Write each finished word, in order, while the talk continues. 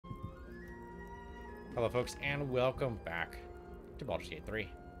Hello, folks, and welcome back to Baldur's Gate 3.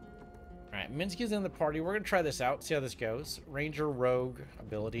 Alright, Minsky's in the party. We're going to try this out, see how this goes. Ranger Rogue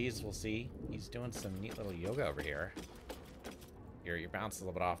abilities, we'll see. He's doing some neat little yoga over here. Your bounce is a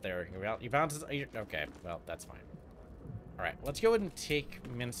little bit off there. Your bounce is... Okay, well, that's fine. Alright, let's go ahead and take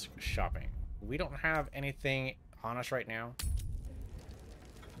Minsk shopping. We don't have anything on us right now.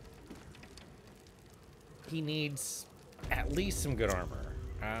 He needs at least some good armor.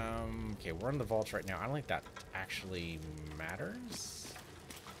 Okay, we're in the vaults right now. I don't think that actually matters.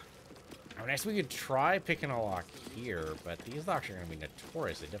 I mean, I guess we could try picking a lock here, but these locks are going to be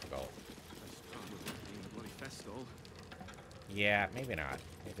notoriously difficult. Yeah, maybe not.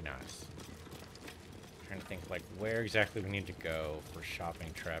 Maybe not. Trying to think, like, where exactly we need to go for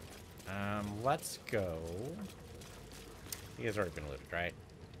shopping trip. Let's go. He has already been looted, right?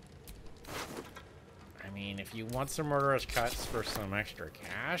 I mean, if you want some murderous cuts for some extra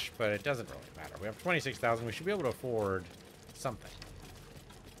cash, but it doesn't really matter. We have 26,000. We should be able to afford something.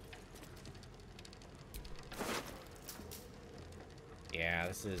 Yeah,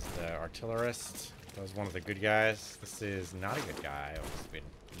 this is the artillerist. That was one of the good guys. This is not a good guy. Oh, he's been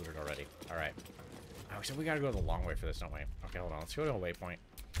looted already. All right. Oh, so we got to go the long way for this, don't we? Okay, hold on. Let's go to a waypoint.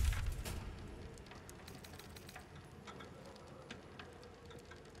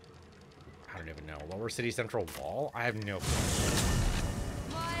 I don't even know. Lower City Central Wall? I have no clue.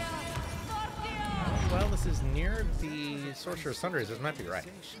 Oh, well, this is near the Sorcerer's Sundries. This might be right.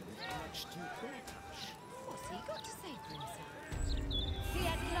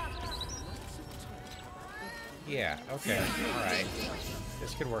 Yeah, okay. Alright.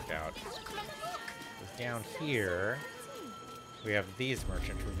 This could work out. Down here, we have these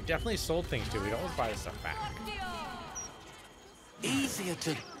merchants. We definitely sold things to. We'd always buy this stuff back. Easier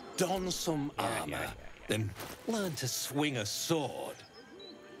to don some armor than learn to swing a sword.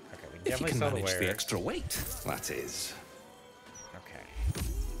 Okay, we If you definitely can sell manage the the extra weight, that is. Okay.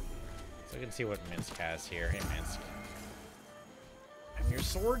 So we can see what Minsk has here. Hey, Minsk. I mean, your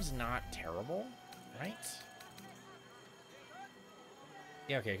sword's not terrible, right?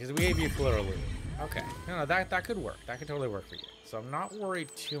 Yeah, okay, because we gave you Fleur Loot. Okay. No, that could work. That could totally work for you. So I'm not worried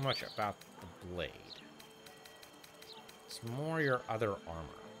too much about the blade. It's more your other armor.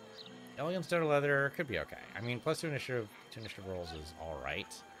 Elegant Studded Leather could be okay. I mean, plus two initiative rolls is alright.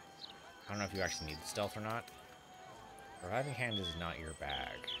 I don't know if you actually need the stealth or not. Reviving Hand is not your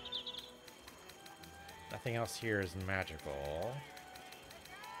bag. Nothing else here is magical.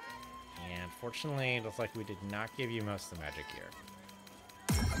 And fortunately, it looks like we did not give you most of the magic gear.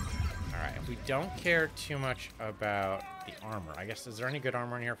 Alright, if we don't care too much about the armor, I guess, is there any good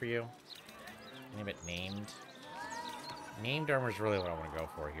armor in here for you? Any of it named? Named armor is really what I want to go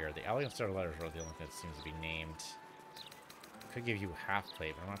for here. The Elegant Studded Leather is really the only thing that seems to be named. Could give you half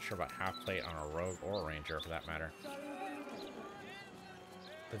plate, but I'm not sure about half plate on a rogue or a ranger for that matter.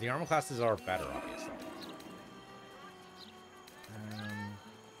 But the armor classes are better, obviously.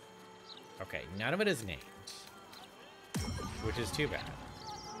 Okay, none of it is named, which is too bad.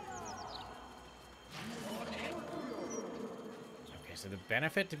 Okay, so the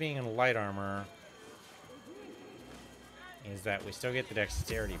benefit to being in light armor is that we still get the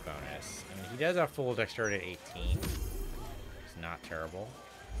dexterity bonus. I mean, he does have full dexterity at 18. It's not terrible.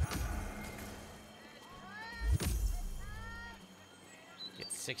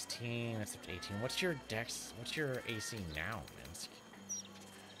 Get 16, that's up to 18. What's your dex? What's your AC now, Minsk?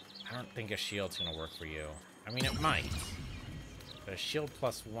 I don't think a shield's gonna work for you. I mean, it might. But a shield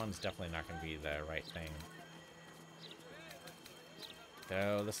plus one's definitely not gonna be the right thing.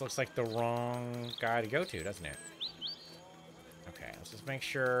 Though, this looks like the wrong guy to go to, doesn't it? Okay, let's just make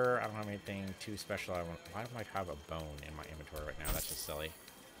sure I don't have anything too special. Why do I have a bone in my inventory right now? That's just silly.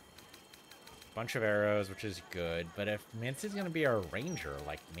 Bunch of arrows, which is good. But if Mince is going to be our ranger,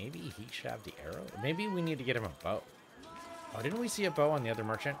 like, maybe he should have the arrow? Maybe we need to get him a bow. Oh, didn't we see a bow on the other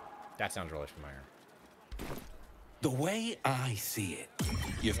merchant? That sounds really familiar. The way I see it,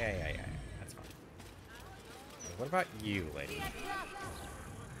 you've... Yeah. That's fine. What about you, lady?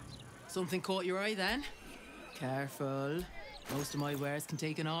 Something caught your eye then? Careful. Most of my wares can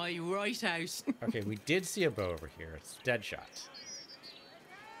take an eye right out. Okay, we did see a bow over here. It's dead shots.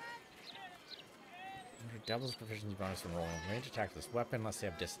 Doubles proficiency bonus when rolling range attack with this weapon unless they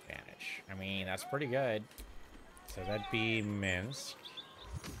have disadvantage. I mean, that's pretty good. So that'd be Minsk.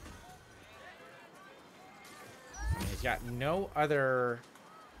 I mean, he's got no other...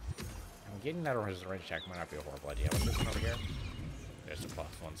 I'm getting that or his range attack might not be a horrible idea. What's this one over here? There's a +1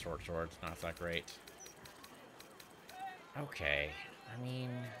 sword. It's not that great. Okay. I mean,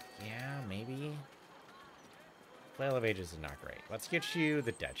 yeah, maybe. Flail of Ages is not great. Let's get you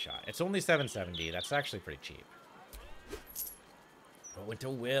the dead shot. It's only 770. That's actually pretty cheap. Oh, went to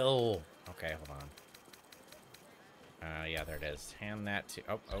Will. Okay, hold on. Yeah, there it is. Hand that to...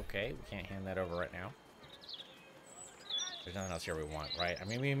 Oh, okay. We can't hand that over right now. There's nothing else here we want, right? I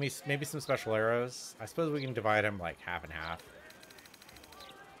mean, maybe some special arrows. I suppose we can divide them like half and half.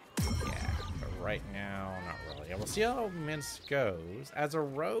 Yeah, but right now, not really. Yeah, we'll see how Minsk goes. As a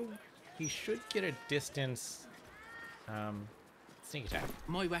rogue, he should get a distance sneak attack.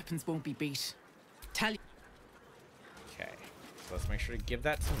 My weapons won't be beat. Tell you. Okay, so let's make sure to give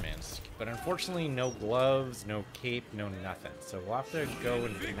that to Minsk. But unfortunately, no gloves, no cape, no nothing. So we'll have to go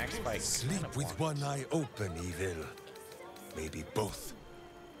into the next fight. Sleep with one eye open, evil. Maybe both.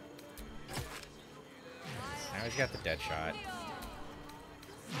 Now he's got the dead shot.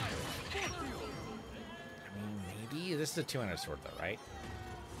 I mean, maybe this is a two-handed sword, though, right?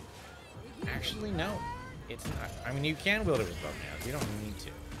 Actually, no. It's not. I mean, you can wield it with both hands. You don't need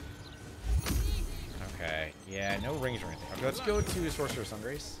to. Okay. Yeah, no rings or anything. Okay, let's go to Sorcerer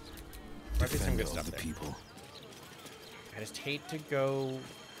Sundries. Might be some good stuff there. People. I just hate to go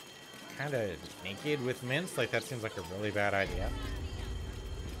kind of naked with Mince. Like, that seems like a really bad idea.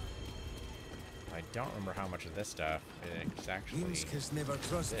 I don't remember how much of this stuff is actually has never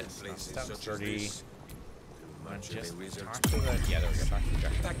trusted this. places That such dirty. as this. Just talk to the... Yeah, there we go. Talk to the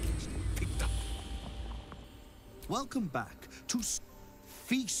Jackson. Picked up. Welcome back to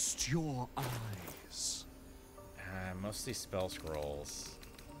Feast Your Eyes. Mostly spell scrolls.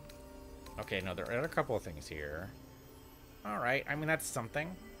 Okay, no, there are a couple of things here. Alright, I mean, that's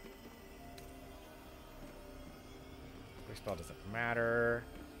something. Quick spell doesn't matter.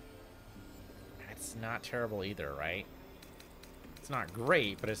 It's not terrible either, right? It's not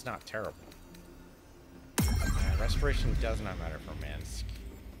great, but it's not terrible. Restoration does not matter for Minsk.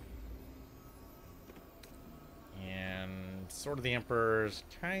 And Sword of the Emperor's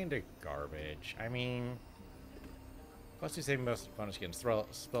kind of garbage. I mean, plus you save most bonus against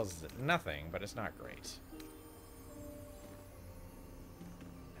spells is nothing, but it's not great.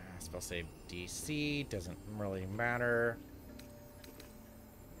 Spell save DC doesn't really matter.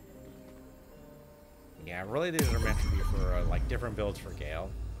 Yeah, really these are meant to be for like different builds for Gale.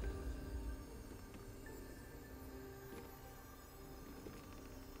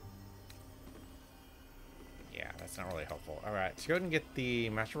 Yeah, that's not really helpful. All right, let's go ahead and get the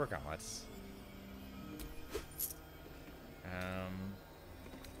Masterwork Gauntlets.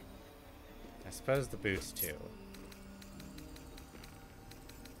 I suppose the boots too.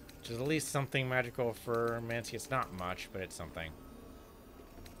 Which is at least something magical for Mancy. It's not much, but it's something.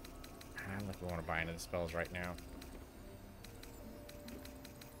 I don't know if we want to buy into the spells right now.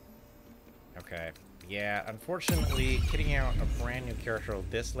 Okay. Yeah, unfortunately, kitting out a brand new character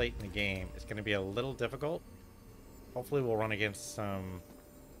this late in the game is going to be a little difficult. Hopefully we'll run against some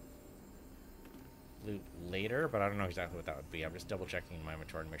loot later, but I don't know exactly what that would be. I'm just double checking my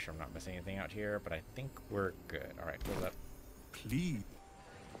inventory to make sure I'm not missing anything out here, but I think we're good. Alright, hold up. Please.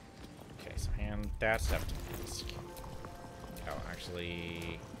 Okay, so hand that stuff to Minsk. Oh,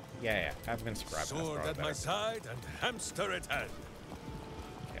 actually... Yeah, have been scribed. Sword at my side and hamster at hand.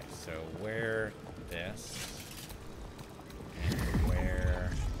 Okay, so wear this. And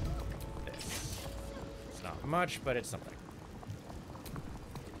wear this. It's not much, but it's something.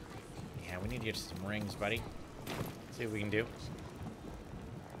 Yeah, we need to get some rings, buddy. See what we can do.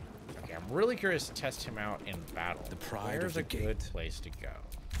 Okay, I'm really curious to test him out in battle. The pride Where's of the a good gate. place to go?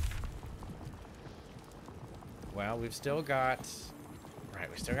 Well, we've still got... Right,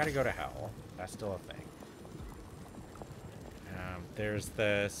 we still got to go to Hell. That's still a thing. There's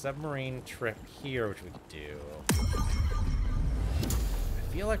the submarine trip here, which we could do. I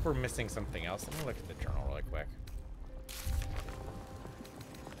feel like we're missing something else. Let me look at the journal really quick.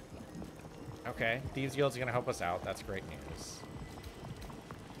 Okay, Thieves Guild's going to help us out. That's great news.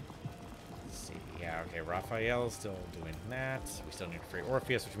 Let's see. Yeah, okay, Raphael's still doing that. We still need to free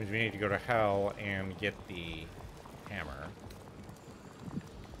Orpheus, which means we need to go to Hell and get the hammer.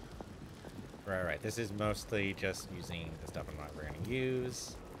 Right. This is mostly just using the stuff I'm not ever going to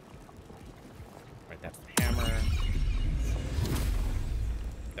use. Right, that's the hammer.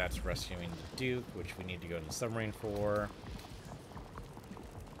 That's rescuing the Duke, which we need to go to the submarine for.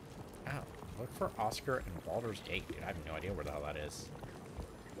 Oh, look for Oscar and Baldur's Gate, dude. I have no idea where the hell that is.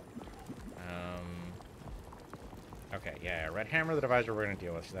 Okay, yeah, Red Hammer, the Divisor we're going to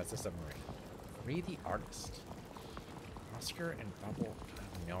deal with, so that's the submarine. Free the Artist. Oscar and Bubble, I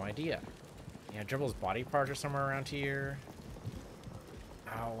have no idea. Yeah, Dribble's body parts are somewhere around here.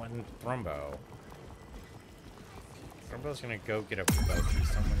 Oh, and Thrumbo. Thrumbo's gonna go get a boat somewhere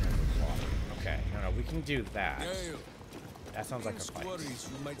near the water. Okay, no, we can do that. That sounds like a fight.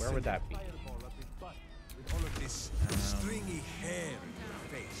 Where would that be? With all of this stringy hair in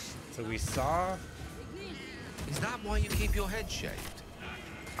your face. So we saw... Is that why you keep your head shaved?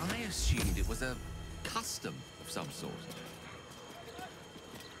 I assumed it was a custom of some sort.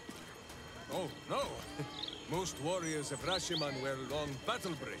 Oh, no. Most warriors of Rashiman wear long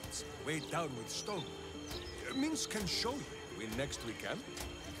battle braids, weighed down with stone. Minsk can show you when next we can.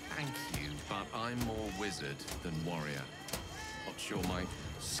 Thank you, but I'm more wizard than warrior. Not sure my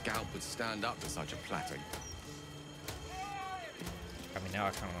scalp would stand up to such a platting. I mean, now I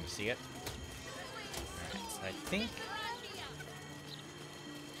kind of want to see it. Alright, so I think...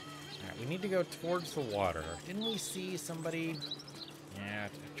 Alright, we need to go towards the water. Didn't we see somebody... Yeah,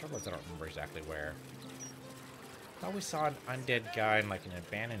 the trouble is I don't remember exactly where. I thought we saw an undead guy in like an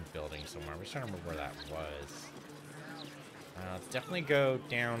abandoned building somewhere. I'm just trying to remember where that was. Let's definitely go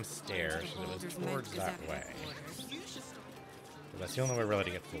downstairs. So it was towards that way. That's the only way really to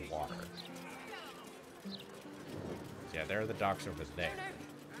get to the water. So yeah, there are the docks over there.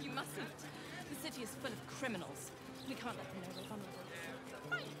 No, you mustn't. The city is full of criminals. We can't let them know we're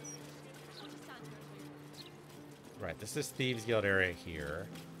vulnerable. Right, this is Thieves Guild area here.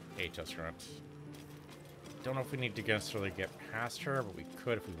 H.S. Grunt. Don't know if we need to necessarily get past her, but we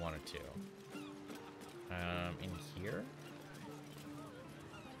could if we wanted to. In here?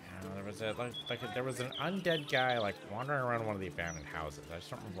 There was a there was an undead guy like wandering around one of the abandoned houses. I just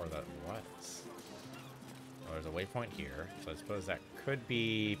don't remember where that was. Oh, there's a waypoint here, so I suppose that could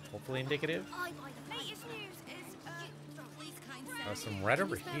be hopefully indicative. Latest news is, Oh, some red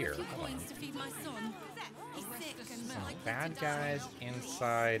over here. Hold on. to feed my son. He's sick and Some bad guys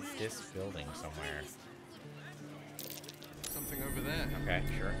inside this building somewhere. Something over there. Okay,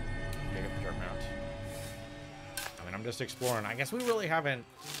 sure. Pick up the dirt mount. I mean, I'm just exploring. I guess we really haven't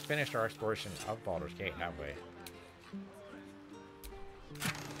finished our exploration of Baldur's Gate, have we?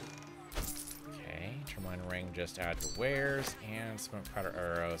 Okay, Termine Ring just add to wares, and Smoke Powder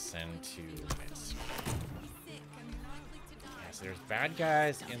Arrow send to Mist. Yeah, so there's bad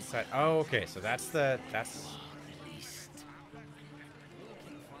guys inside. Oh, okay, so that's the... that's...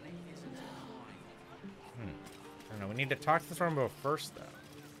 I don't know, we need to talk to the Thrombo first, though.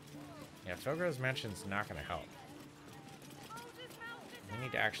 Yeah, Fogro's mention's not going to help. We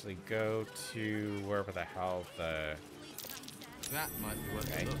need to actually go to wherever the hell the... That might be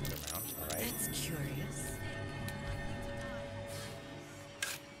worth Okay, a look. alright. That's curious.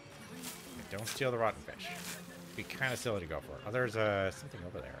 Don't steal the rotten fish. It'd be kind of silly to go for it. Oh, there's something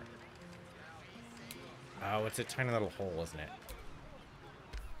over there. Oh, it's a tiny little hole, isn't it?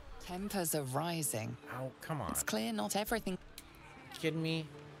 Tempers are rising. Oh, come on. It's clear not everything. You kidding me?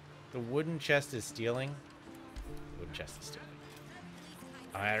 The wooden chest is stealing? Wooden chest is stealing.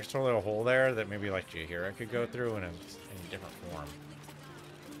 There's totally a hole there that maybe like Jaheira could go through in a different form.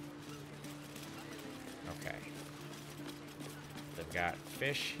 Okay. They've got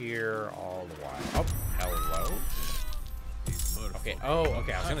fish here all the while. Oh, hello. Okay. Oh,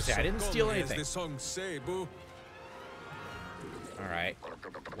 okay. I was gonna say I didn't steal anything. The song say, boo. All right.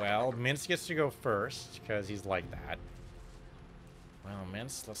 Well, Mince gets to go first because he's like that. Well,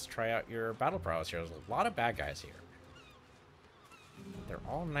 Mince, let's try out your battle prowess here. There's a lot of bad guys here. They're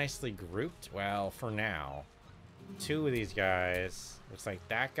all nicely grouped. Well, for now, two of these guys, looks like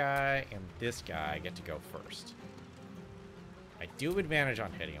that guy and this guy get to go first. I do have advantage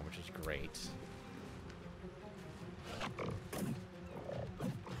on hitting him, which is great. Alright,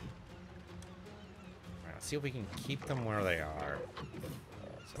 let's see if we can keep them where they are.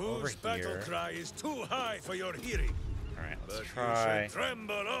 So over Whose battle here. cry is too high for your hearing? Alright, let's But try. you should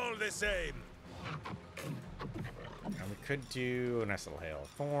tremble all the same. And we could do a nice little hail of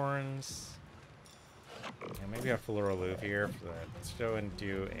thorns. And maybe a Fleur Louvre here. For the, let's go and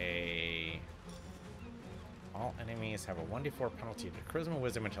do a... All enemies have a 1d4 penalty to Charisma,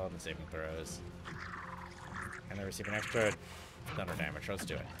 Wisdom, Intelligence saving throws. And they receive an extra thunder damage. Let's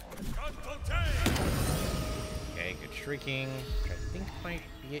do it. Okay, good shrieking. Which I think might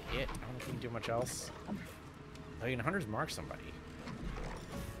be it. I don't think we can do much else. Oh, you can Hunter's Mark somebody.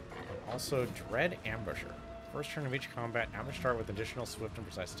 And also, Dread Ambusher. First turn of each combat, ambush start with additional swift and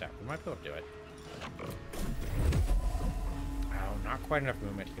precise attack. We might be able to do it. Oh, not quite enough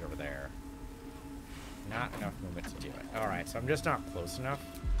movement to get over there. Not enough movement to do it. Alright, so I'm just not close enough.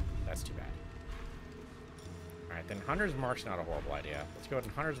 That's too bad. Alright, then Hunter's Mark's not a horrible idea. Let's go ahead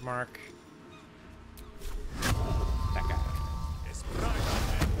and Hunter's Mark. That guy.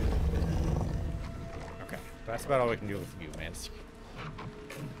 Okay, that's about all we can do with you, Minsk.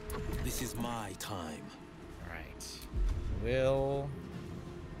 This is my time. Alright. We'll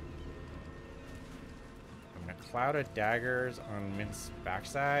cloud of daggers on Mint's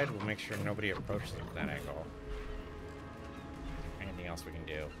backside will make sure nobody approaches him from that angle. Anything else we can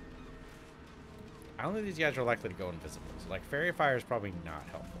do? I don't think these guys are likely to go invisible. So, like, Fairy Fire is probably not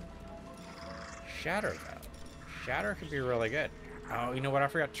helpful. Shatter, though. Shatter could be really good. Oh, you know what? I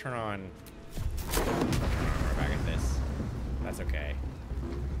forgot to turn on... We're back at this. That's okay.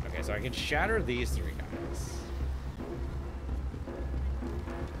 Okay, so I can shatter these three guys.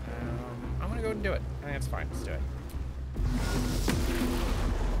 I'm gonna go ahead and do it. I think that's fine. Let's do it.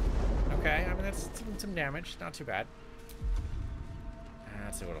 Okay, I mean, that's some damage. Not too bad.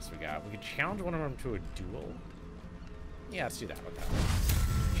 Let's see what else we got. We could challenge one of them to a duel. Yeah, let's do that with that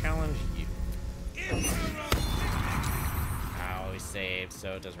one. Challenge you. Oh, he saved,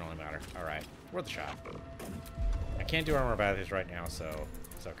 so it doesn't really matter. Alright, worth a shot. I can't do armor battles right now, so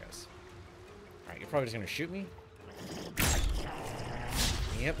it goes. Alright, you're probably just gonna shoot me?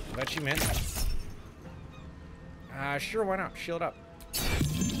 Yep, bet you missed. Sure, why not? Shield up.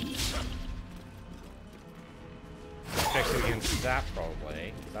 Effective against that,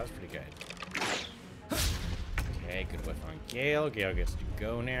 probably. That was pretty good. Okay, good whiff on Gale. Gale gets to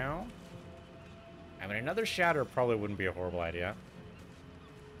go now. I mean, another Shatter probably wouldn't be a horrible idea.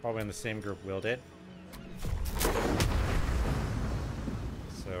 Probably in the same group Will did.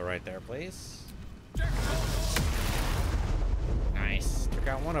 So, right there, please. Nice. Took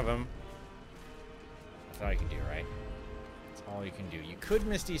out one of them. That's all you can do, right? That's all you can do. You could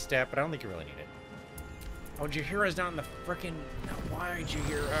Misty Step, but I don't think you really need it. Oh, Jaheira's down in the frickin'... Why,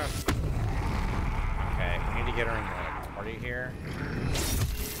 Jaheira? Okay, we need to get her in the party here.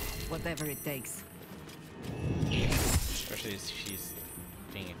 Whatever it takes. Especially as she's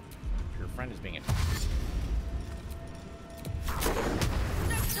being... Your friend is being attacked.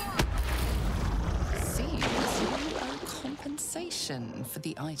 Seems you owe compensation for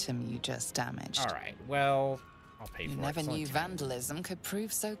the item you just damaged. Alright, well... I'll pay for You it. never It's only knew 10. vandalism could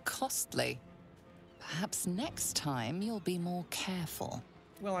prove so costly. Perhaps next time you'll be more careful.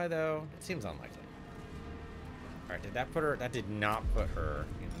 Will I, though? It seems unlikely. Alright, did that put her... That did not put her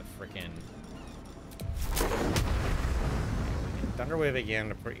in the frickin'... Thunderwave again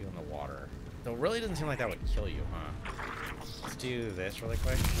to put you in the water. Though it really doesn't seem like that would kill you, huh? Let's do this really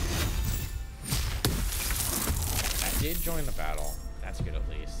quick. I did join the battle. That's good at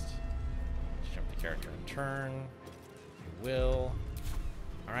least. Let's jump the character and turn. I will.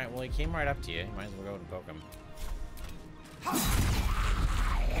 Alright, well he came right up to you. You might as well go and poke him.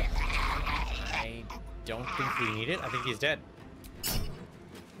 I don't think we need it. I think he's dead.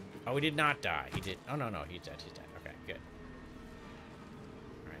 Oh, he did not die. He did. Oh, no, he's dead. He's dead. Okay, good.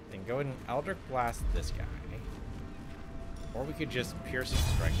 Alright, then go ahead and Eldritch Blast this guy. Or we could just Piercing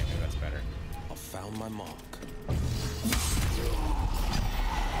Strike him. Maybe that's better. I found my mark.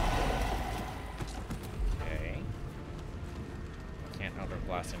 Okay. Can't Eldritch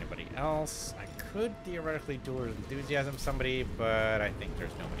Blast anybody else. I could theoretically Duel Enthusiasm somebody, but I think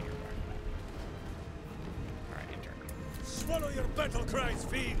there's nobody here. Alright, intern. Swallow your battle cries,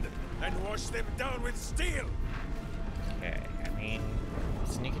 fiend, and wash them down with steel. Okay, I mean,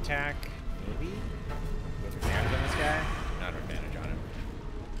 sneak attack, maybe? With advantage on this guy? Not advantage on him.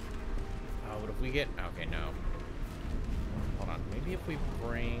 Oh, what if we get... Okay, no. Hold on, maybe if we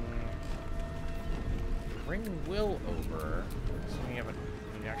bring Will over, so we have a...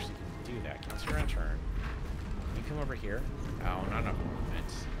 We actually do that. Cancel your turn. You come over here. Oh, not enough movement.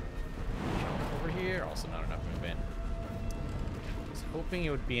 Jump over here, also not enough movement. I was hoping it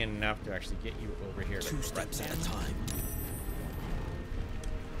would be enough to actually get you over here. Two steps at a time.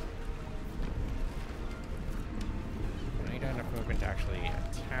 You don't have enough movement to actually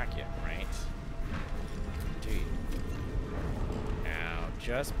attack him, right? Do you? Now,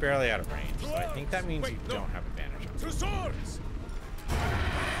 just barely out of range, so I think that means you don't have advantage on him. To swords!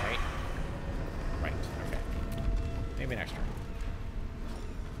 Right? Right, okay. Maybe next turn.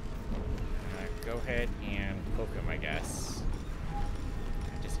 Go ahead and poke him, I guess.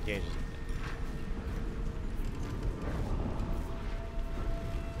 Disengage.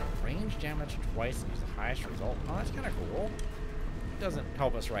 Range damage twice is the highest result. Oh, that's kind of cool. Doesn't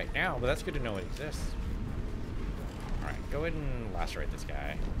help us right now, but that's good to know it exists. Alright, go ahead and lacerate this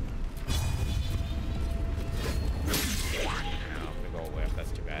guy. Oh, big ol' whiff.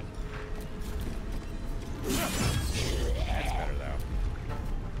 That's too bad. That's better, though.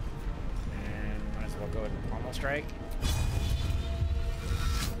 And might as well go ahead and pommel strike.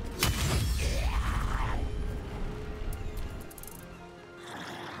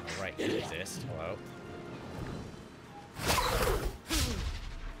 Alright, you exist. Hello.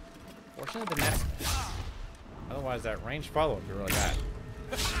 Fortunately, the nest missed. Otherwise, that ranged follow-up would be really bad.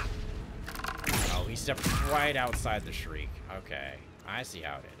 Oh, we stepped right outside the shriek. Okay, I see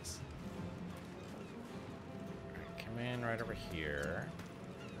how it is. Alright, come in right over here.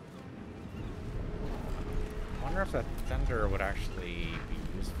 I wonder if the thunder would actually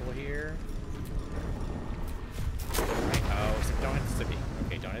be useful here. Right, oh, so don't hit Civvy.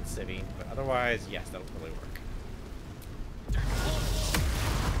 Okay, don't hit Civvy, but otherwise, yes, that'll really work.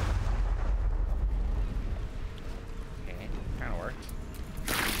 Okay, kind of worked.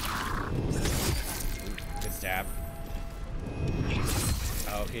 Ooh, good stab.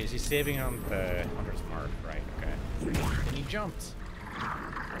 Oh, okay, is he saving on the Hunter's Mark? Right, okay. And he jumped. I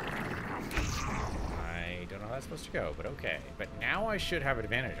don't know how that's supposed to go, but okay. But now I should have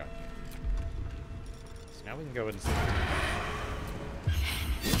advantage on you. So now we can go and see.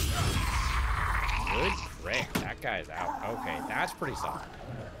 Good frick. That guy's out. Okay, that's pretty solid.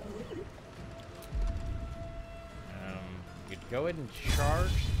 You could go ahead and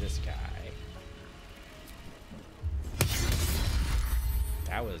charge this guy.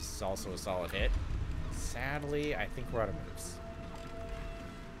 That was also a solid hit. Sadly, I think we're out of moves.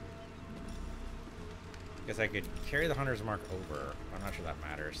 Because I could carry the Hunter's Mark over. I'm not sure that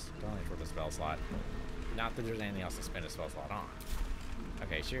matters. Don't need for the spell slot. Not that there's anything else to spend a spell slot on.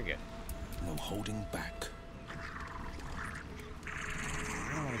 Okay, so you're good. No holding back.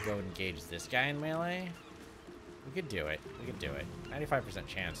 I don't want to go and engage this guy in melee. We could do it. We could do it. 95%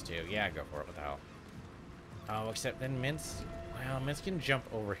 chance to. Yeah, go for it. What the hell? Oh, except then Mince. Well, Mince can jump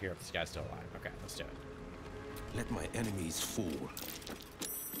over here if this guy's still alive. Okay, let's do it. Let my enemies fall.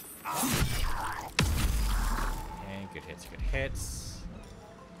 Okay, good hits, good hits.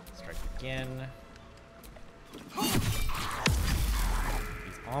 Strike again.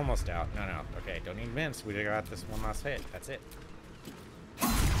 He's almost out. No, no. Okay, don't need Mince. We got this one last hit. That's it.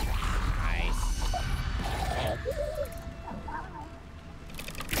 Nice.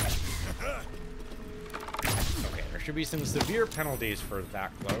 Okay, there should be some severe penalties for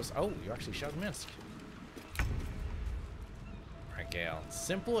that close. Oh, you actually shoved Minsk. Alright, Gale.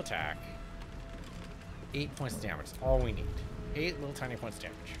 Simple attack. 8 points of damage. That's all we need. 8 little tiny points of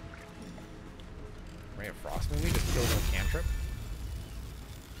damage. Ray of Frost. Maybe we just kill them with cantrip.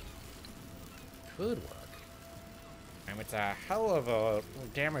 Could work. And it's a hell of a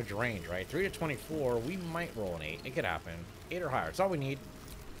damage range, right? 3 to 24. We might roll an 8. It could happen. 8 or higher. It's all we need.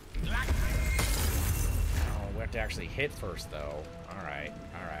 Oh, we have to actually hit first, though. Alright.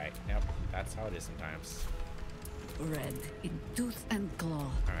 Alright. Yep. That's how it is sometimes. Red in tooth and claw.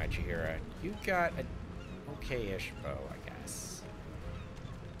 Alright, Chihira. You got a okay-ish bow, I guess.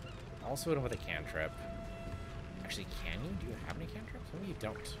 Also hit him with a cantrip. Actually, can you? Do you have any cantrips? Maybe you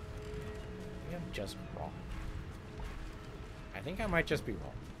don't. Maybe I'm just wrong. I think I might just be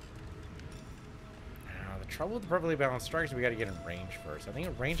wrong. The trouble with the perfectly balanced strikes is we got to get in range first. I think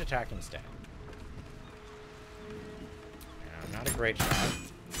a range attack instead. Not a great shot.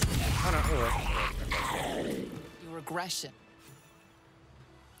 Oh no, it worked. Okay. Your aggression.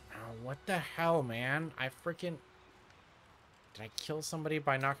 Oh, what the hell, man? I freaking... Did I kill somebody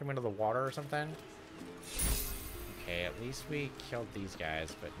by knocking him into the water or something? Okay, at least we killed these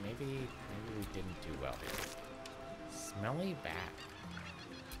guys, but maybe we didn't do well here. Smelly bat.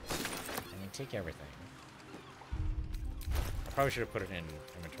 I mean, take everything. I probably should have put it in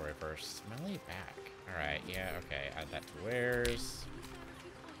inventory first. Smelly back. Alright, yeah, okay. Add that to wares.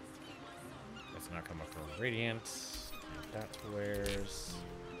 Let's not come up from Radiant. Add that to wares.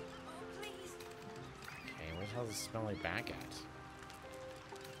 Okay, where the hell is the smelly back at?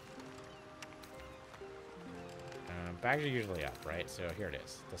 Bags are usually up, right? So here it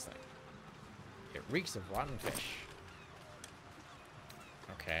is. This thing. It reeks of rotten fish.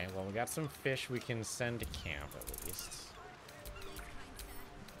 Okay, well, we got some fish we can send to camp, at least.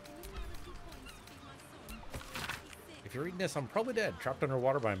 If you're reading this, I'm probably dead. Trapped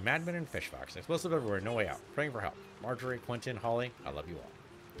underwater by madmen and fish fox. Explosive everywhere, no way out. Praying for help. Marjorie, Quentin, Holly, I love you all.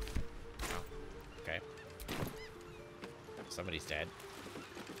 Oh, okay. Somebody's dead.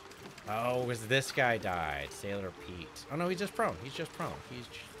 Oh, was this guy died? Sailor Pete. Oh, no, he's just prone. He's just prone. He's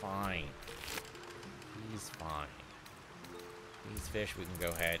just fine. He's fine. These fish we can go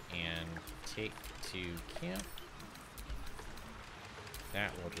ahead and take to camp.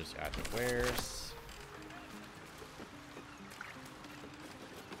 That we'll just add to wares.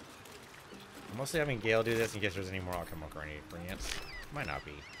 I'm mostly having Gale do this in case there's any more Alchemical or any ingredients. Might not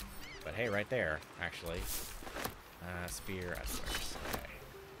be. But hey, right there, actually. Spear, add to wares. Okay.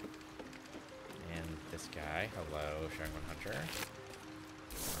 And this guy, hello, Shangman Hunter.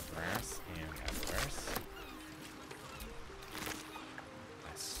 More grass and add to wares.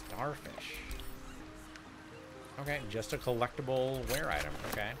 Starfish. Okay, just a collectible wear item.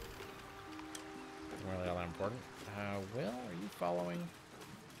 Okay. important. Will, are you following?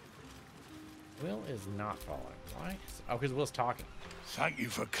 Will is not following. Why? Oh, because Will's talking. Thank you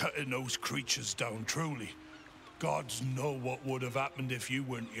for cutting those creatures down, truly. Gods know what would have happened if you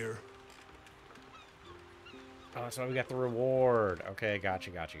weren't here. Oh, that's why we got the reward. Okay,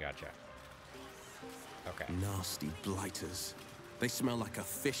 gotcha. Okay. Nasty blighters. They smell like a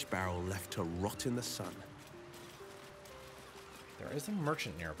fish barrel left to rot in the sun. There is a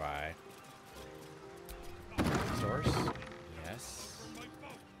merchant nearby. Source? Yes.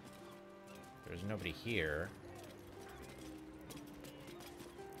 There's nobody here.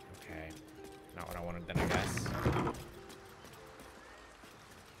 Okay. Not what I wanted then, I guess.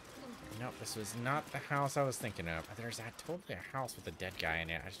 Nope, this was not the house I was thinking of. There's totally a house with a dead guy in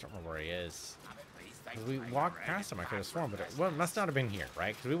it. I just don't remember where he is. We walked past him, I could have sworn, but it must not have been here,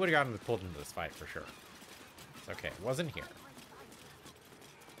 right? Because we would have gotten pulled into this fight for sure. It's okay, it wasn't here.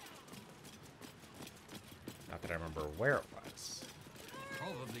 Not that I remember where it was.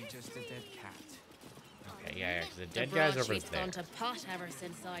 Probably just a dead cat. Okay, yeah, because the dead guy's over She's there. gone to pot ever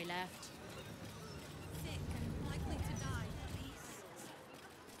since I left. Sick and likely to die.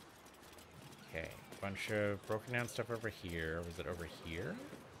 Okay, bunch of broken down stuff over here. Was it over here?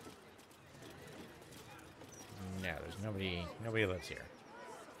 No, there's nobody lives here.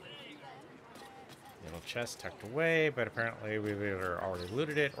 Little chest tucked away, but apparently we either already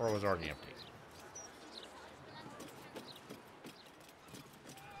looted it or was already empty.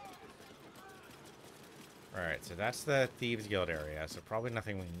 Alright, so that's the Thieves Guild area, so probably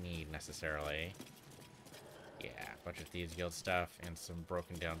nothing we need necessarily. Yeah, a bunch of Thieves Guild stuff and some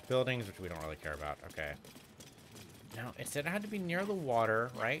broken down buildings, which we don't really care about. Okay. Now, it said it had to be near the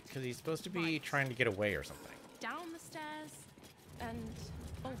water, right? Because he's supposed to be trying to get away or something. Down the stairs and...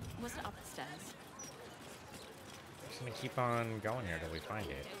 Oh, was it up the stairs? Just gonna keep on going here till we find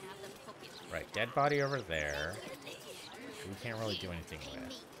it. Right, dead body over there. We can't really do anything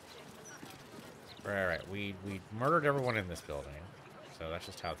with. Right. We murdered everyone in this building. So that's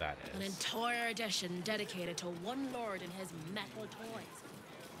just how that is. An entire edition dedicated to one lord and his metal toys.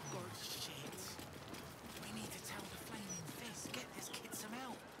 Shit. We need to tell the Flaming Fist. Get this kid some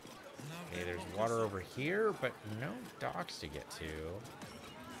help. Okay, there's water over here, but no docks to get to.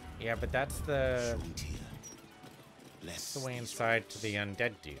 Yeah, but that's the way inside to the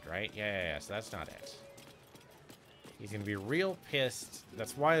undead dude, right? Yeah, so that's not it. He's gonna be real pissed.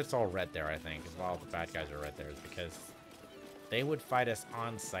 That's why it's all red there, I think, is why all the bad guys are red there, is because they would fight us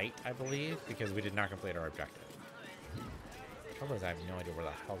on site, I believe, because we did not complete our objective. The trouble is I have no idea where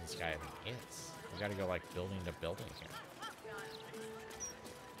the hell this guy even is. We gotta go, like, building to building here.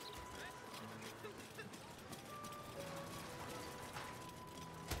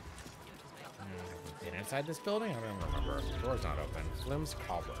 Been inside this building? I don't remember. The door's not open. Flim's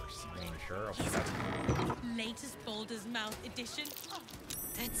Cobblers. I mean, sure. Okay, that's Latest Baldur's Mouth edition. Oh.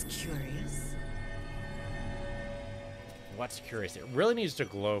 That's curious. What's curious? It really needs to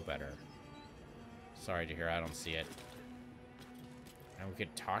glow better. Sorry to hear, I don't see it. And we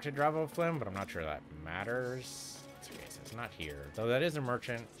could talk to Dravo Flim, but I'm not sure that matters. It's okay, so it's not here. Though that is a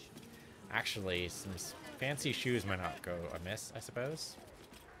merchant. Actually, some fancy shoes might not go amiss, I suppose.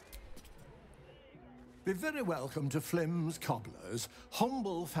 Be very welcome to Flim's Cobblers,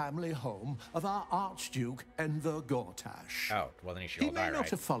 humble family home of our Archduke Enver Gortash. Oh, well then he should all He die, may not right?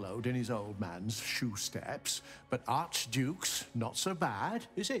 have followed in his old man's shoe steps, but Archduke's not so bad,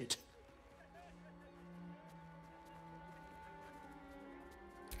 is it?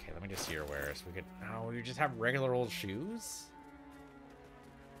 Okay, let me just see your wares. We could... Oh, you just have regular old shoes?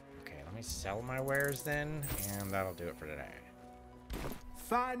 Okay, let me sell my wares then, and that'll do it for today.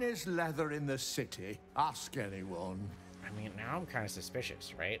 Finest leather in the city. Ask anyone. I mean, now I'm kind of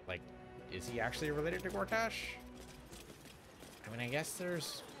suspicious, right? Like, is he actually related to Gortash? I mean, I guess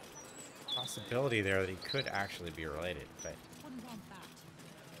there's a possibility there that he could actually be related, but...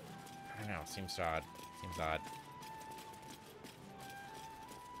 I don't know, seems odd. Seems odd.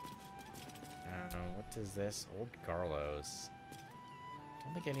 What is this? Old Garlos. I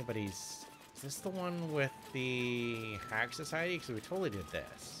don't think anybody's... Is this the one with the Hag Society? Because we totally did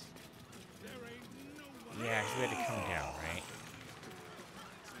this. Yeah, because we had to come down, right?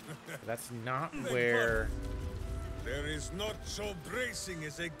 But that's not where... There is not so bracing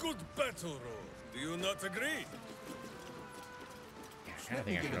as a good battle roar. Do you not agree? Yeah, I kind of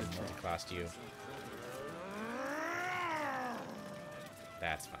think I should have multi-classed you.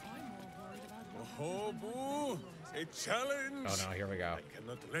 That's fine. Oh, boo! A challenge! Oh no, here we go. I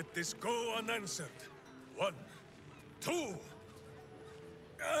cannot let this go unanswered. 1, 2.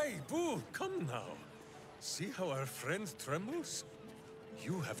 Aye, boo, come now. See how our friend trembles?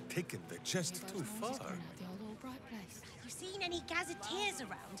 You have taken the jest too far. seen any gazetteers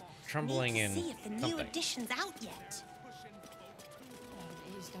around? Trembling Need to in see if the new something. edition's out yet. There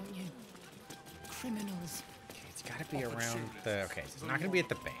it is, don't you? Criminals. Okay, it's got to be around the... Okay, so it's not going to be at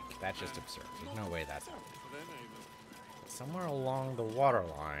the bank. That's just absurd. There's no way that's happening. Somewhere along the water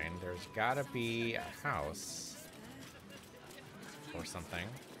line, there's got to be a house or something.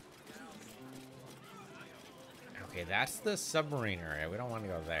 Okay, that's the submarine area. We don't want to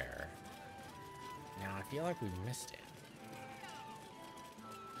go there. Now, I feel like we missed it.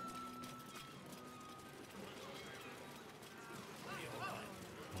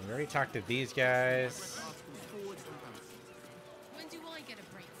 We already talked to these guys. When do I get a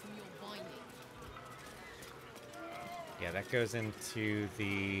break from your whining? Yeah, that goes into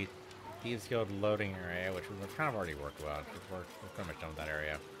the Thieves Guild loading area, which we've kind of already worked about. We're pretty much done with that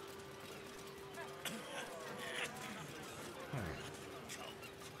area.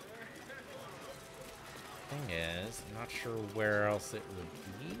 Thing is, I'm not sure where else it would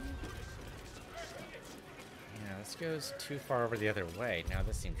be. Yeah, this goes too far over the other way. Now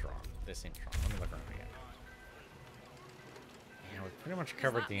this seems wrong. This seems wrong. Let me look around again. Yeah, we've pretty much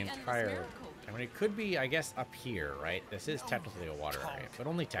covered the entire... I mean, it could be, I guess, up here, right? This is technically a water area, but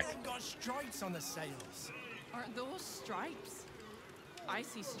only technically. Got stripes on the sails. Aren't those stripes? I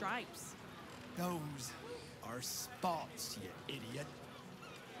see stripes. Those are spots, you idiot.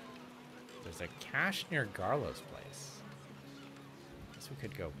 There's a cache near Garlo's place. Guess we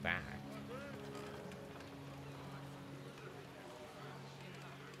could go back.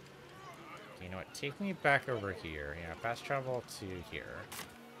 Okay, you know what? Take me back over here. Yeah, fast travel to here.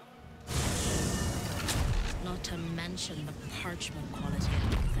 Not to mention the parchment quality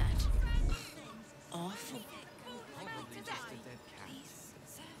of that. Awful.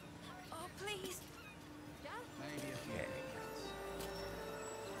 Oh, please. Okay.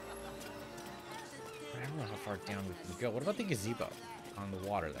 I don't know how far down we can go. What about the gazebo on the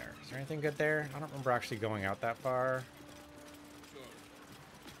water there? Is there anything good there? I don't remember actually going out that far.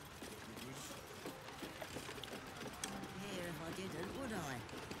 Here if I didn't, would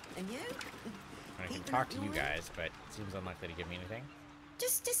I? And you? I can talk to you guys, but it seems unlikely to give me anything.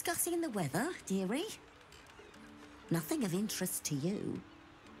 Just discussing the weather, dearie. Nothing of interest to you.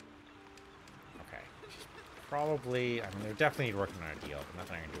 Okay. Probably, I mean, they're definitely working on a deal, but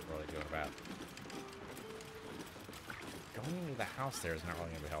nothing I can really do about it. Going into the house there is not really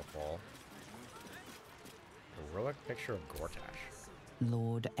going to be helpful. Heroic picture of Gortash.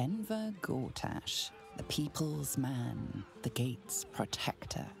 Lord Enver Gortash, the people's man, the gate's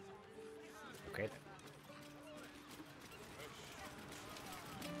protector. Okay.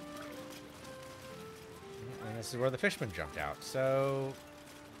 And this is where the fishman jumped out, so...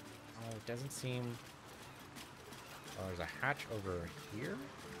 Oh, it doesn't seem... Oh, there's a hatch over here?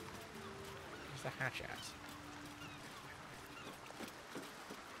 Where's the hatch at?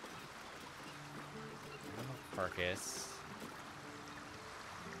 Carcass.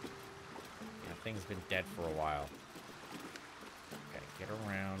 Yeah, thing's been dead for a while. Okay, get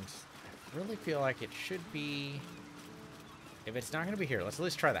around. I really feel like it should be... If it's not going to be here, let's at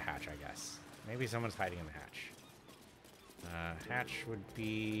least try the hatch, I guess. Maybe someone's hiding in the hatch. Hatch would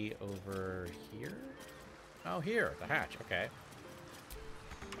be over here? Oh, here, the hatch, okay.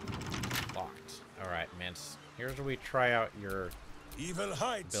 Locked. Alright, Mince. Here's where we try out your Evil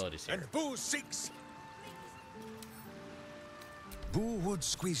hides, abilities here. and Boo seeks. Boo would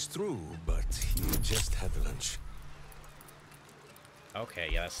squeeze through, but he just had lunch. Okay,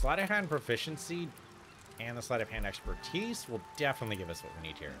 yeah, the sleight of hand proficiency and the sleight of hand expertise will definitely give us what we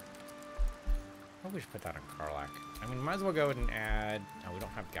need here. I think we should put that on Karlach. I mean, might as well go ahead and add... Oh, we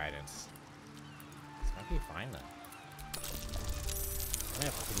don't have guidance. This might be fine, then. I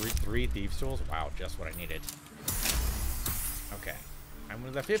have three Thieves' Tools? Wow, just what I needed. Okay. And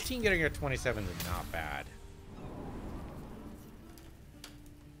with the 15 getting a 27 is not bad.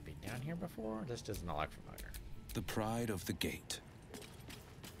 Been down here before? This does not look familiar. The pride of the gate.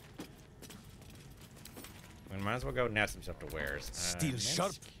 We might as well go and add some stuff to wares. Steel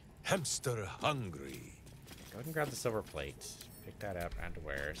sharp, hamster hungry. Go ahead and grab the silver plate. Pick that up, add to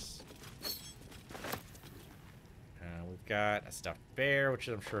wares. We've got a stuffed bear, which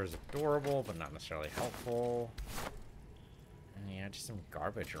I'm sure is adorable, but not necessarily helpful. And yeah, just some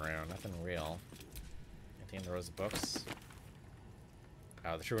garbage around, nothing real. Anything in the rows of books?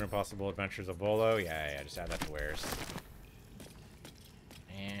 Oh, the True and Impossible Adventures of Volo. Yeah, just add that to wares.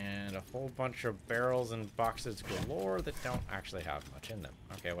 And a whole bunch of barrels and boxes galore that don't actually have much in them.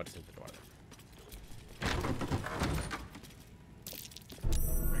 Okay, what's through the door then?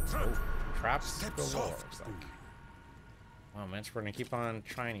 Oh, traps galore, looks like. Well, Minch, we're gonna keep on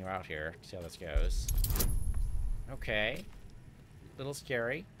trying you out here. See how this goes. Okay. little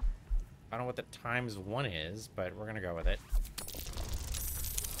scary. I don't know what the ×1 is, but we're gonna go with it.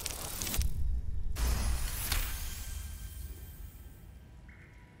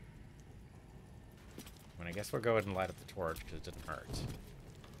 And I guess we'll go ahead and light up the torch because it didn't hurt.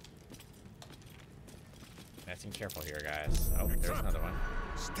 Nice and careful here, guys. Oh, there's another one.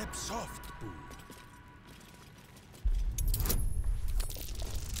 Step soft, Boo.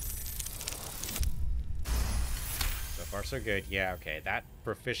 So far, so good. Yeah, okay. That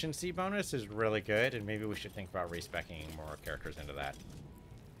proficiency bonus is really good, and maybe we should think about respecking more characters into that.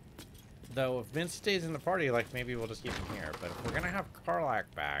 Though, if Vince stays in the party, like, maybe we'll just keep him here. But if we're gonna have Karlach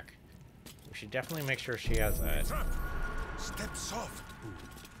back, we should definitely make sure she has a... Step soft, Boo.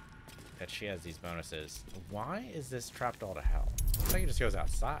 That she has these bonuses. Why is this trapped all to hell? Looks like it just goes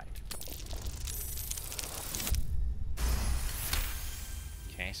outside.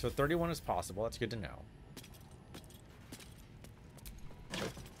 Okay, so 31 is possible. That's good to know.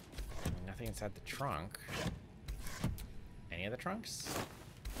 Nothing inside the trunk. Any of the trunks?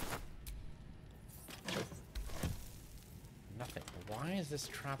 Nothing. Why is this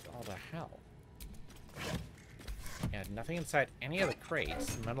trapped all to hell? Yeah, nothing inside any of the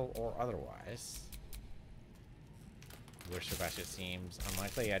crates, metal or otherwise. Wish the basket seems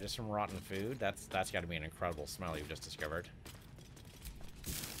unlikely. Yeah, just from rotten food. That's got to be an incredible smell you've just discovered.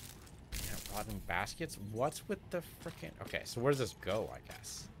 Yeah, rotten baskets. What's with the frickin'... Okay, so where does this go? I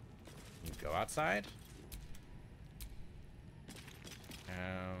guess you go outside.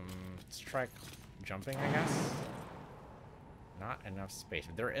 Let's try jumping. I guess. Not enough space.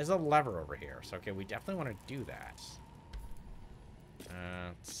 There is a lever over here, so okay, we definitely want to do that.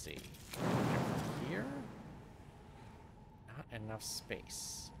 Let's see. Here? Not enough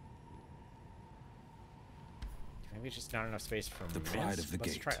space. Maybe it's just not enough space for the pride of the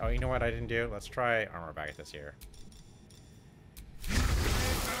Let's gate. try. Oh, you know what I didn't do? Let's try armor back at this here.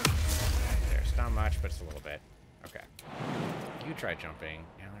 There's not much, but it's a little bit. Okay. You try jumping.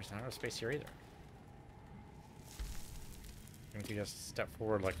 Yeah, there's not enough space here either. If you just step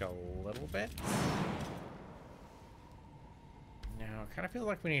forward like a little bit. Now, I kind of feel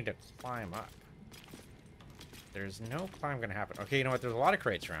like we need to climb up. There's no climb going to happen. Okay, you know what? There's a lot of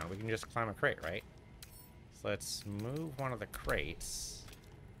crates around. We can just climb a crate, right? So let's move one of the crates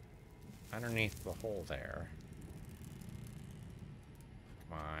underneath the hole there.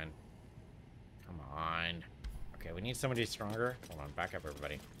 Come on. Come on. Okay, we need somebody stronger. Hold on, back up,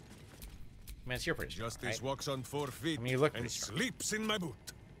 everybody. Man, you're pretty strong, Justice right? walks on 4 feet I mean, you look and pretty strong. sleeps in my boot.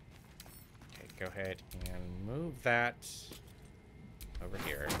 Okay, go ahead and move that over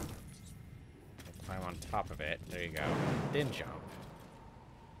here. And climb on top of it. There you go. Then jump.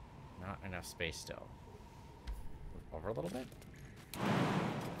 Not enough space still. Move over a little bit.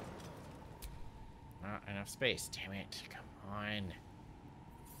 Not enough space. Damn it. Come on.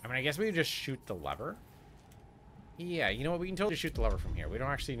 I mean, I guess we could just shoot the lever. Yeah, you know what? We can totally shoot the lever from here. We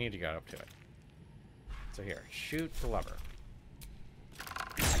don't actually need to go up to it. So here, shoot the lever.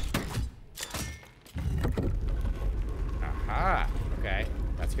 Aha! Okay,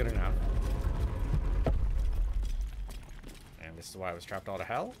 that's good enough. And this is why I was trapped all to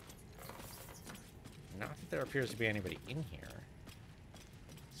hell. Not that there appears to be anybody in here.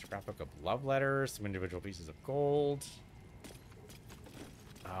 Scrapbook of love letters, some individual pieces of gold.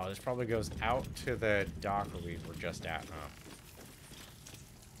 Oh, this probably goes out to the dock where we were just at, huh?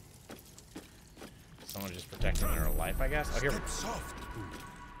 Someone just protecting their life, I guess. Oh, here.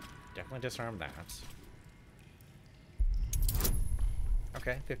 Definitely disarm that.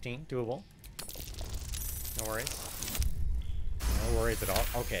 Okay, 15, doable. No worries. No worries at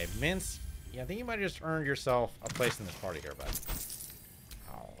all. Okay, Mince. Yeah, I think you might have just earned yourself a place in this party here, bud.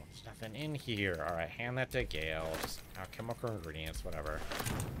 Oh, there's nothing in here. All right, hand that to Gale. Just chemical ingredients, whatever.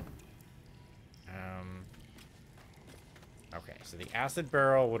 Okay, so the acid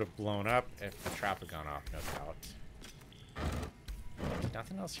barrel would have blown up if the trap had gone off, no doubt. There's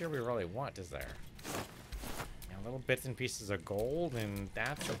nothing else here we really want, is there? Yeah, little bits and pieces of gold, and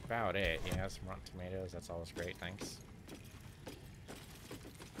that's about it. Yeah, some rotten tomatoes. That's always great. Thanks.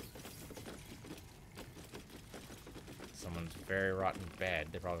 Someone's very rotten bed.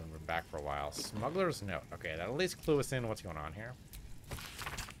 They've probably been back for a while. Smuggler's note. Okay, that'll at least clue us in what's going on here.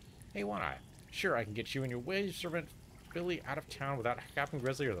 Hey, One Eye. Sure, I can get you and your wage servant Billy out of town without Captain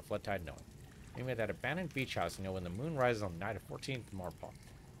Grizzly or the Flood Tide knowing. We made that abandoned beach house, you know, when the moon rises on the night of 14th Marpon.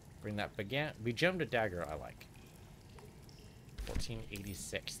 Bring that begemmed dagger I like.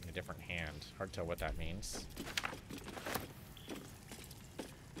 1486 in a different hand. Hard to tell what that means.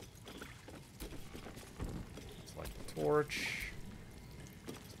 Select the torch.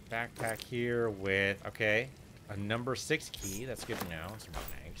 Backpack here with, okay. a number 6 key. That's good to know. Some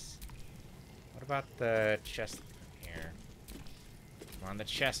nice. What about the chest here? Come on, the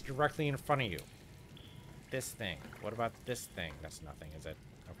chest directly in front of you. This thing. What about this thing? That's nothing, is it?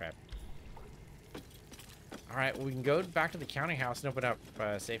 Okay. Alright, well, we can go back to the counting house and open up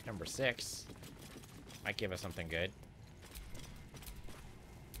safe number 6. Might give us something good.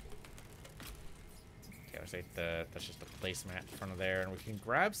 Okay, looks like that's just a placemat in front of there. And we can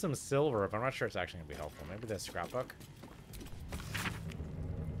grab some silver, but I'm not sure it's actually going to be helpful. Maybe this scrapbook.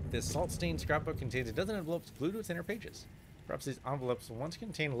 This salt-stained scrapbook contains a dozen envelopes glued to its inner pages. Perhaps these envelopes once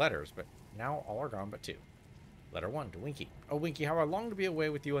contained letters, but now all are gone but 2. Letter 1 to Winky. Oh, Winky, how I long to be away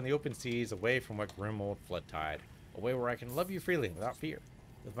with you on the open seas, away from what grim old flood tide. Away where I can love you freely and without fear.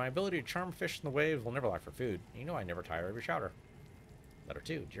 With my ability to charm fish in the waves, we'll never lack for food. You know I never tire of your chowder. Letter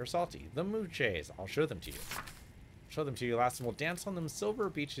 2, Dear Salty. The mooches. I'll show them to you. Show them to you last, and we'll dance on them silver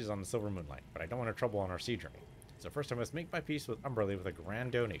beaches on the silver moonlight. But I don't want to trouble on our sea journey. So first I must make my peace with Umberly with a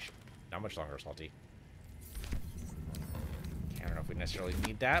grand donation. Not much longer, Salty. I don't know if we necessarily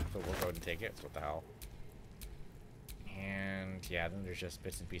need that, but we'll go ahead and take it. So what the hell? And yeah, then there's just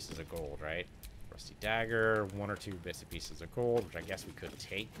bits and pieces of gold, right? Rusty dagger, 1 or 2 bits and pieces of gold, which I guess we could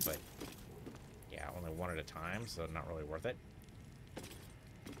take, but yeah, only 1 at a time, so not really worth it.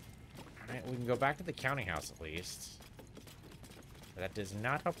 Alright, we can go back to the counting house at least. But that does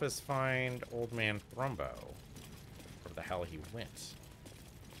not help us find Old Man Thrumbo. Where the hell he went.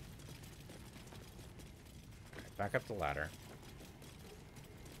 Alright, back up the ladder.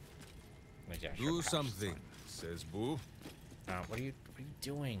 Do something, says Boo. What are you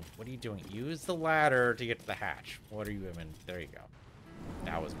doing? What are you doing? Use the ladder to get to the hatch. What are you even? There you go.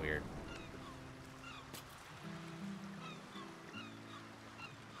 That was weird.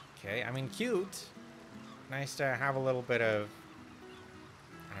 Okay, I mean, cute. Nice to have a little bit of,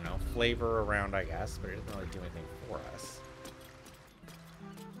 I don't know, flavor around, I guess, but it doesn't really do anything for us.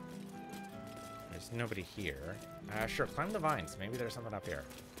 There's nobody here. Sure, climb the vines. Maybe there's something up here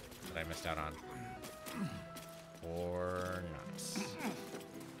that I missed out on. Or not.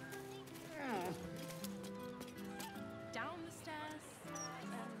 Down the stairs.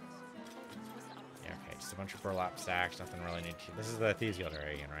 Yeah, okay, just a bunch of burlap sacks. Nothing really neat. This is the Thieves Guild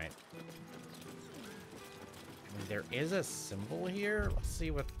area again, right? I mean, there is a symbol here. Let's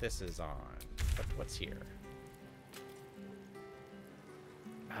see what this is on. What's here?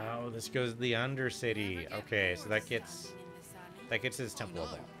 Oh, this goes to the Undercity. Okay, so that gets his temple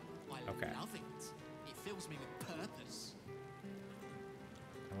level. Okay. It fills me with purpose.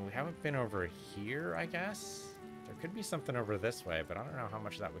 Well, we haven't been over here, I guess. There could be something over this way, but I don't know how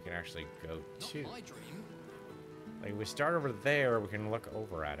much of that we can actually go to. Not my dream. Like, we start over there, we can look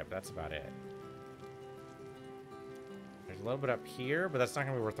over at it, but that's about it. There's a little bit up here, but that's not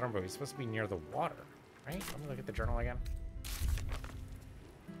going to be where Thrumbo. He's supposed to be near the water, right? Let me look at the journal again.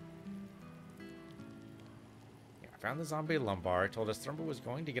 Yeah, I found the zombie lumbar. It told us Thrumbo was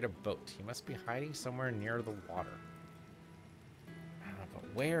going to get a boat. He must be hiding somewhere near the water. I don't know, but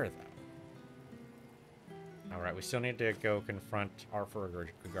where, though? Alright, we still need to go confront Arthur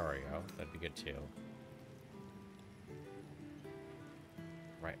Gregario. That'd be good, too.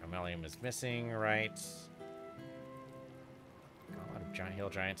 Right, Ammelium is missing, right? Got a lot of giant hill,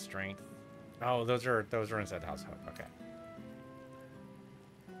 giant strength. Oh, those are inside the house. Okay.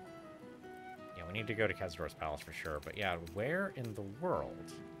 Yeah, we need to go to Kazdor's palace for sure. But yeah, where in the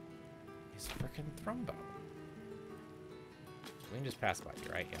world is frickin' Thrumbo? We can just pass by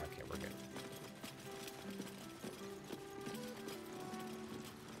you, right? Yeah, okay, we're good.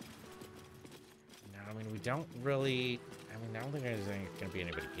 No, I mean, we don't really... I mean, I don't think there's going to be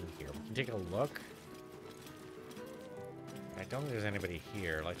anybody in here. We can take a look. I don't think there's anybody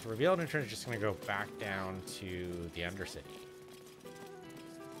here. Like, the revealed entrance is just going to go back down to the Undercity.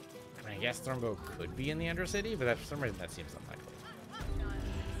 I mean, I guess Thrumbo could be in the Undercity, but for some reason that seems unlikely.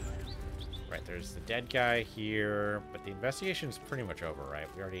 Right, there's the dead guy here, but the investigation's pretty much over, right?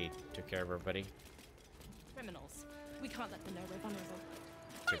 We already took care of everybody. Criminals. We can't let them know we're vulnerable.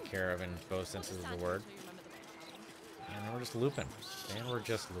 Took care of in both senses of the word. And then we're just looping. And we're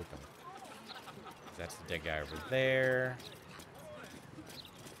just looping. That's the dead guy over there.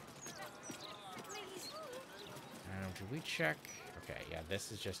 Did we check? Okay, yeah,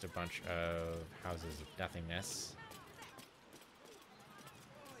 this is just a bunch of houses of nothingness.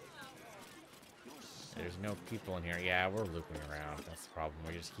 There's no people in here. Yeah, we're looping around. That's the problem.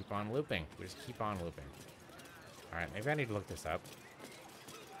 We just keep on looping. We just keep on looping. Alright, maybe I need to look this up.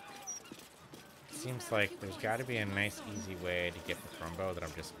 Seems like there's got to be a nice, easy way to get the Thrumbo that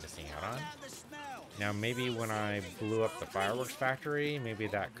I'm just missing out on. Now, maybe when I blew up the fireworks factory, maybe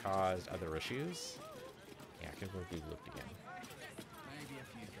that caused other issues. Yeah, could be looped again.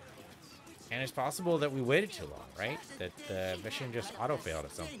 And it's possible that we waited too long, right? That the mission just auto-failed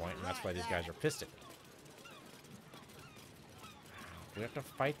at some point, and that's why these guys are pissed at me. We have to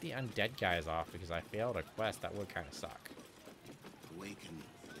fight the undead guys off because I failed a quest. That would kind of suck.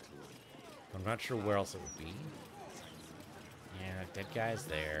 I'm not sure where else it would be. Yeah, dead guys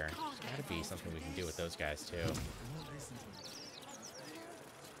there. There's gotta be something we can do with those guys too.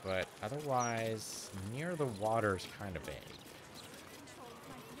 But otherwise, near the water's kind of vague.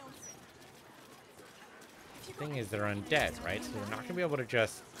 The thing is, they're undead, right? So they're not gonna be able to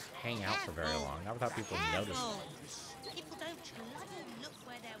just hang out for very long. Not without people noticing.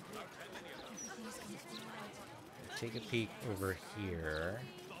 Take a peek over here.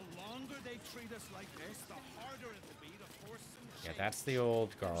 Yeah, that's the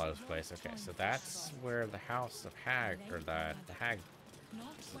old Garlow's place. Okay, so that's where the House of Hag, or the Hag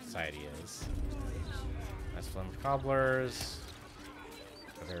Society is. That's Flim's Cobblers.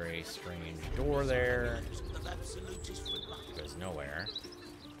 A very strange door there. Goes nowhere.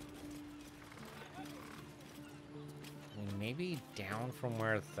 Maybe down from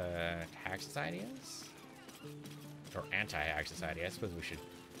where the Hag Society is? Or anti-Hag Society. I suppose we should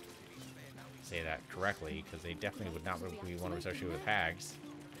say that correctly, because they definitely would not be one to associate with hags.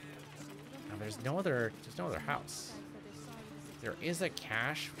 Now there's no other house. There is a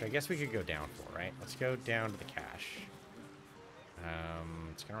cache, which I guess we could go down for, right? Let's go down to the cache.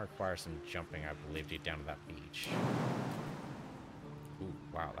 It's gonna require some jumping, I believe, to get down to that beach. Ooh,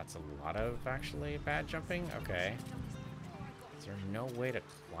 wow, that's a lot of actually bad jumping. Okay. Is there no way to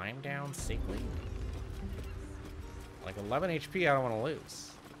climb down safely? Like 11 HP, I don't want to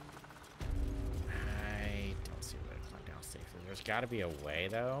lose. I don't see a way to climb down safely. There's got to be a way,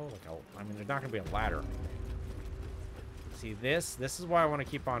 though. Like, I mean, there's not going to be a ladder. See, this is why I want to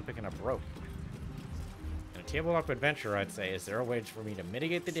keep on picking up rope. In a tabletop adventure, I'd say, is there a way for me to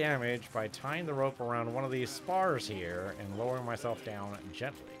mitigate the damage by tying the rope around one of these spars here and lowering myself down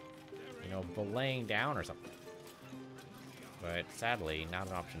gently? You know, belaying down or something. But sadly, not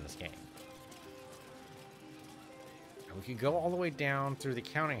an option in this game. And we could go all the way down through the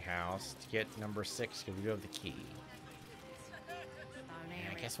counting house to get number 6 because we do have the key.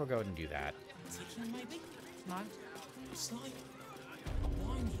 Yeah, I guess we'll go ahead and do that. Maybe? No. It's like a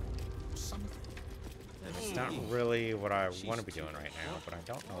whining or something. It's not really what I want to be doing right now, but I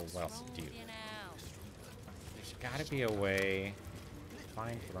don't know what else to do. There's got to be a way to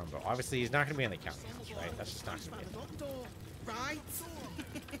find Rumbo. Obviously, he's not going to be in the counting house, right? That's just not going to be it. Right?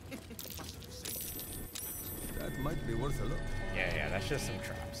 That might be worth a look. Yeah, that's just some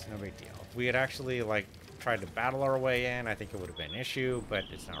traps. No big deal. If we had actually, like, tried to battle our way in, I think it would have been an issue, but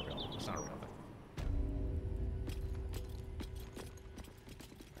it's not real. It's not a real thing.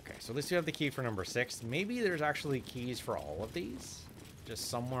 Okay, so at least we have the key for number 6. Maybe there's actually keys for all of these. Just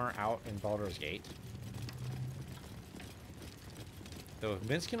somewhere out in Baldur's Gate. Though if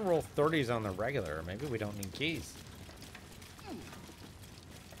Vince can roll 30s on the regular, maybe we don't need keys.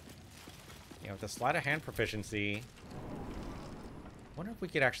 You know, with the sleight of hand proficiency, I wonder if we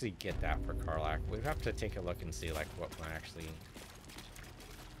could actually get that for Karlach. We'd have to take a look and see, like, what can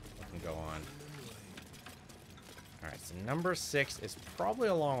go on. Alright, so number 6 is probably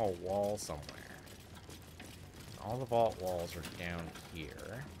along a wall somewhere. All the vault walls are down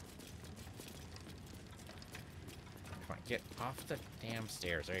here. Come on, get off the damn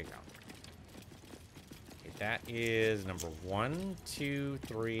stairs. There you go. Okay, that is number 1, 2,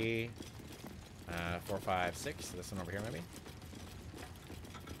 3... 4, 5, 6. This one over here, maybe.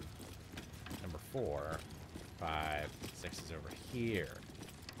 Number 4, 5, 6 is over here.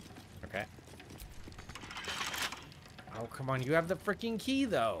 Okay. Oh, come on. You have the freaking key,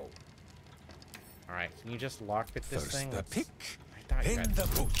 though. All right. Can you just lockpick this thing? The pick in the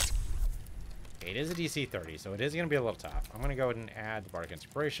boot. Okay, it is a DC 30, so it is going to be a little tough. I'm going to go ahead and add the Bardic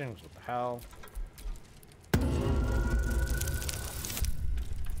Inspiration. What the hell?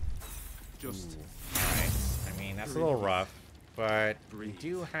 Just alright. I mean, that's a little rough, but we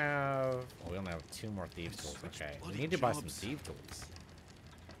do have... Well, we only have 2 more Thieves' Tools. Okay, we need to buy some Thieves' Tools.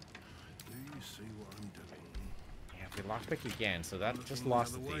 Do you see what I'm doing? Yeah, if we lockpick again, so that just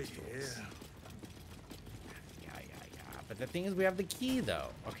lost the Thieves' Tools. Yeah. But the thing is, we have the key, though.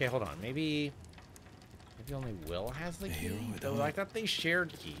 Okay, hold on. Maybe only Will has the key? Though I thought they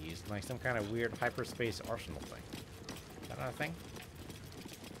shared keys, like some kind of weird hyperspace arsenal thing. Is that not a thing?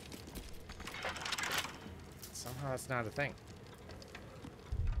 Somehow that's not a thing.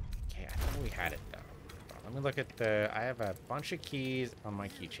 Okay, I thought we had it though. Let me look at the... I have a bunch of keys on my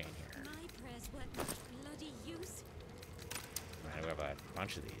keychain here. My prayers were bloody use. I have a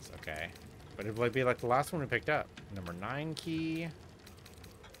bunch of these, okay. But it would be like the last one we picked up. Number 9 key.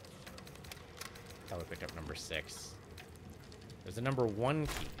 Thought we picked up number 6. There's a number 1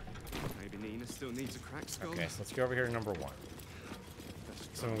 key. Maybe Nina still needs a cracked skull. Okay, so let's go over here to number 1.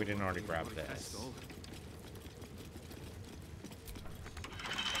 Assuming we didn't already grab this.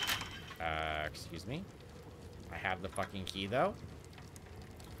 Excuse me. I have the fucking key though.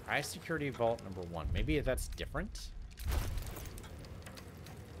 High security vault number 1. Maybe that's different.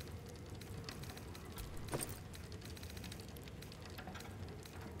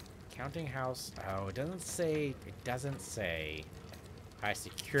 Counting house. Oh, it doesn't say. It doesn't say high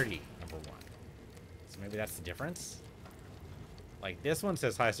security number 1. So maybe that's the difference. Like this one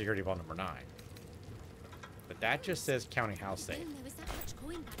says high security vault number 9, but that just says counting house safe.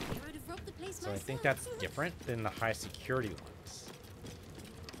 So I think that's different than the high security ones.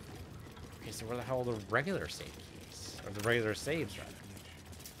 Okay, so where the hell are the regular save keys? Or the regular saves, rather.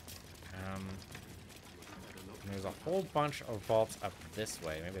 There's a whole bunch of vaults up this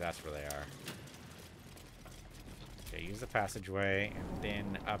way. Maybe that's where they are. Okay, use the passageway, and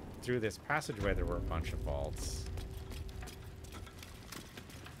then up through this passageway there were a bunch of vaults.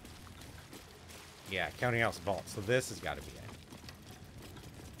 Yeah, counting house vault. So this has got to be it.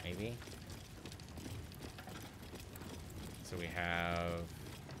 Maybe. So we have,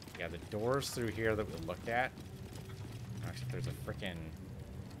 yeah, the doors through here that we looked at. Actually, there's a freaking,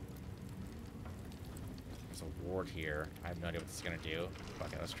 there's a ward here. I have no idea what this is gonna do.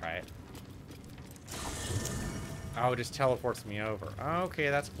 Okay, let's try it. Oh, it just teleports me over. Okay,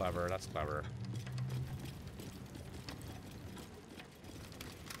 that's clever. That's clever.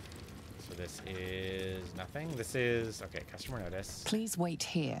 So this is nothing. This is, okay, customer notice. Please wait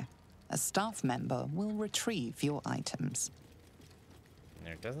here. A staff member will retrieve your items. And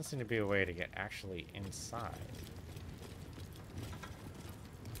there doesn't seem to be a way to get actually inside.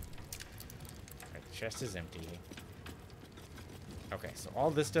 Right, the chest is empty. Okay, so all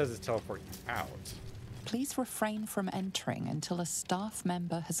this does is teleport you out. Please refrain from entering until a staff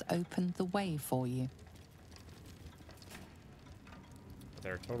member has opened the way for you.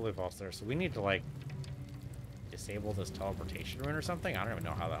 There are totally vaults there, so we need to, like, disable this teleportation rune or something? I don't even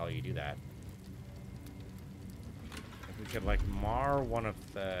know how the hell you do that. If we could, like, mar one of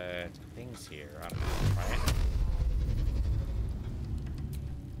the things here. I don't know. Try it.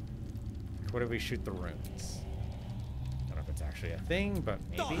 What if we shoot the runes? I don't know if it's actually a thing, but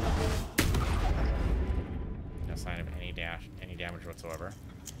maybe. No sign of any damage whatsoever.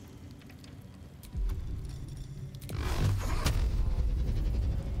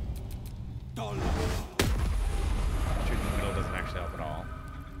 Shooting in the middle doesn't actually help at all.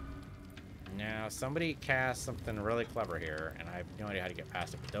 Now, somebody cast something really clever here, and I have no idea how to get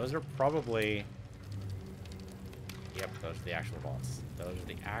past it, but those are probably... Yep, those are the actual vaults. Those are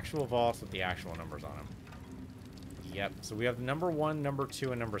the actual vaults with the actual numbers on them. Yep, so we have number 1, number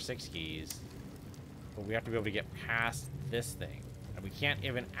 2, and number 6 keys, but we have to be able to get past this thing. And we can't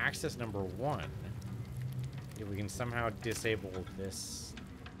even access number 1 if we can somehow disable this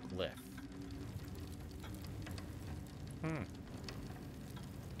glyph.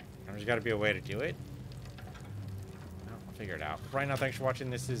 There's got to be a way to do it. Well, I'll figure it out. But right now, thanks for watching.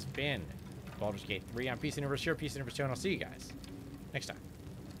 This has been Baldur's Gate 3 on PC Universe, your PC Universe 2, and I'll see you guys next time.